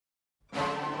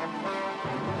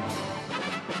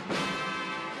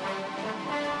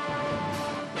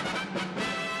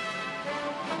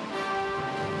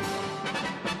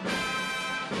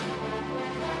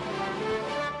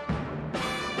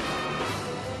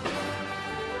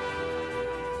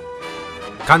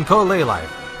Kancolle life,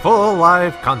 full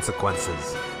life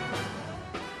consequences.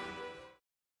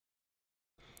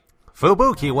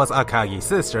 Fubuki was Akagi's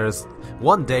sister.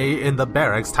 One day in the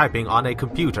barracks typing on a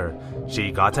computer,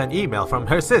 she got an email from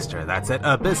her sister that said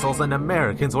Abyssals and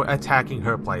Americans were attacking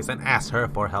her place and asked her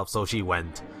for help, so she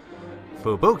went.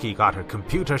 Fubuki got her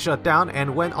computer shut down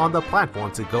and went on the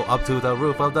platform to go up to the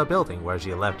roof of the building, where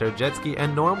she left her jet ski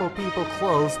and normal people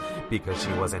clothes because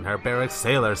she was in her barracks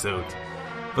sailor suit.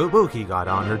 Fubuki got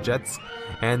on her jets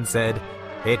and said,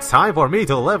 "It's time for me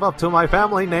to live up to my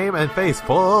family name and face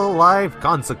full life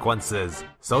consequences,"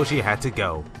 so she had to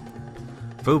go.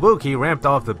 Fubuki ramped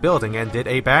off the building and did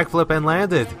a backflip and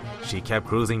landed. She kept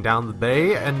cruising down the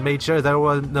bay and made sure there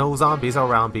were no zombies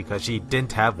around because she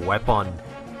didn't have weapon.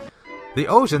 The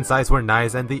ocean sights were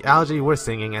nice and the algae were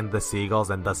singing and the seagulls,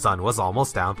 and the sun was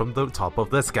almost down from the top of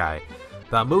the sky.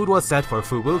 The mood was set for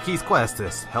Fubuki's quest to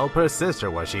help her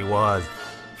sister where she was.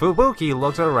 Fubuki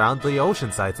looked around the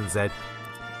ocean sights and said,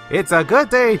 "It's a good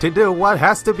day to do what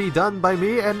has to be done by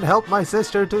me and help my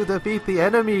sister to defeat the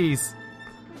enemies."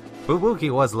 Fubuki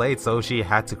was late, so she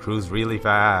had to cruise really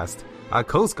fast. A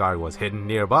coast guard was hidden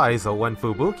nearby, so when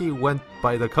Fubuki went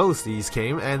by, the coasties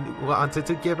came and wanted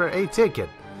to give her a ticket.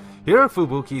 Here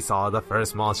Fubuki saw the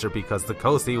first monster because the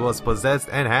coastie was possessed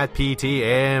and had PT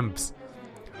imps.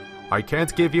 "I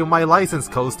can't give you my license,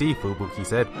 coastie," Fubuki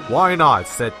said. "Why not?"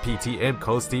 said PT imp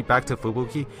coastie back to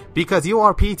Fubuki. "Because you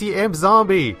are PT imp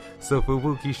zombie." So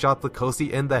Fubuki shot the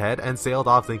coastie in the head and sailed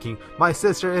off thinking, "My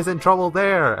sister is in trouble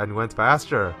there," and went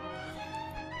faster.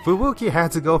 Fubuki had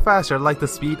to go faster like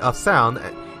the speed of sound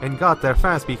and got there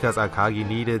fast because Akagi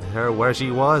needed her where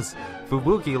she was.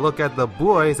 Fubuki looked at the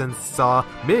buoys and saw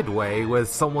Midway with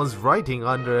someone's writing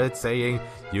under it saying,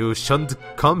 "You shouldn't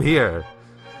come here."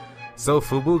 So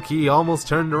Fubuki almost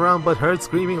turned around but heard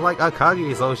screaming like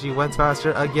Akagi, so she went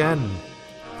faster again.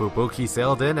 Fubuki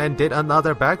sailed in and did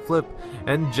another backflip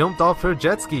and jumped off her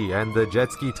jet ski, and the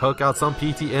jet ski took out some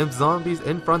PT imp zombies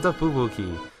in front of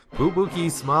Fubuki.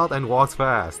 Fubuki smiled and walked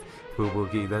fast.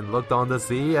 Fubuki then looked on the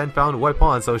sea and found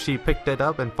weapon, so she picked it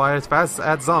up and fired fast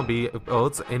at zombie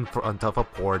boats in front of a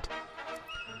port.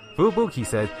 Fubuki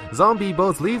said, "Zombie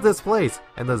boats, leave this place,"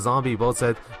 and the zombie boat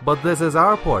said, "But this is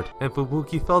our port," and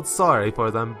Fubuki felt sorry for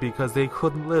them because they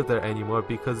couldn't live there anymore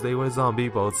because they were zombie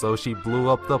boats, so she blew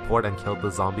up the port and killed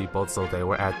the zombie boats so they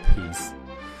were at peace.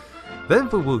 Then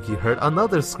Fubuki heard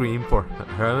another scream for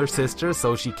her sister,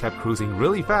 so she kept cruising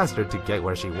really faster to get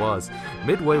where she was.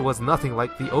 Midway was nothing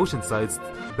like the ocean sights.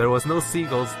 There was no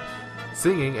seagulls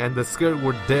singing and the skirt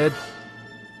were dead,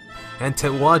 and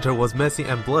the water was messy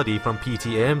and bloody from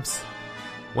PT imps.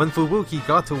 When Fubuki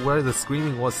got to where the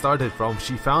screaming was started from,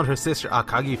 she found her sister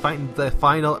Akagi fighting the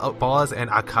final boss, and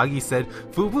Akagi said,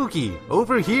 "Fubuki,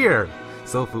 over here!"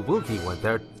 So Fubuki went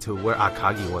there to where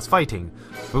Akagi was fighting.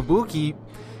 Fubuki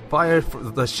fired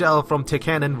the shell from the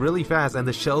cannon really fast, and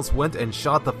the shells went and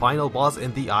shot the final boss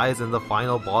in the eyes, and the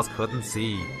final boss couldn't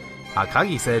see.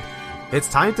 Akagi said, "It's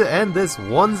time to end this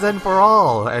once and for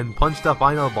all," and punched the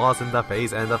final boss in the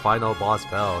face, and the final boss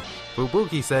fell.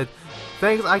 Fubuki said,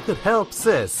 "Thanks, I could help,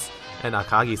 sis." And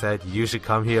Akagi said, "You should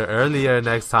come here earlier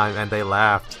next time," and they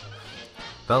laughed.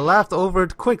 They laughed over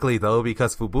quickly though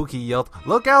because Fubuki yelled,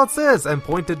 "Look out, sis!" and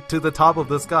pointed to the top of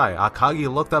the sky.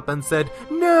 Akagi looked up and said,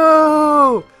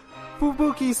 "No!"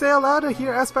 Fubuki, sail out of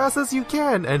here as fast as you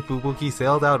can! And Fubuki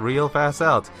sailed out real fast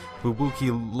out. Fubuki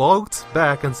looked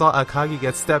back and saw Akagi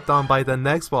get stepped on by the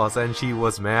next boss, and she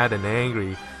was mad and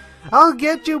angry. "I'll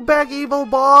get you back, evil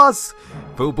boss!"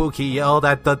 Fubuki yelled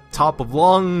at the top of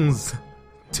lungs.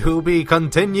 To be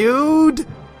continued!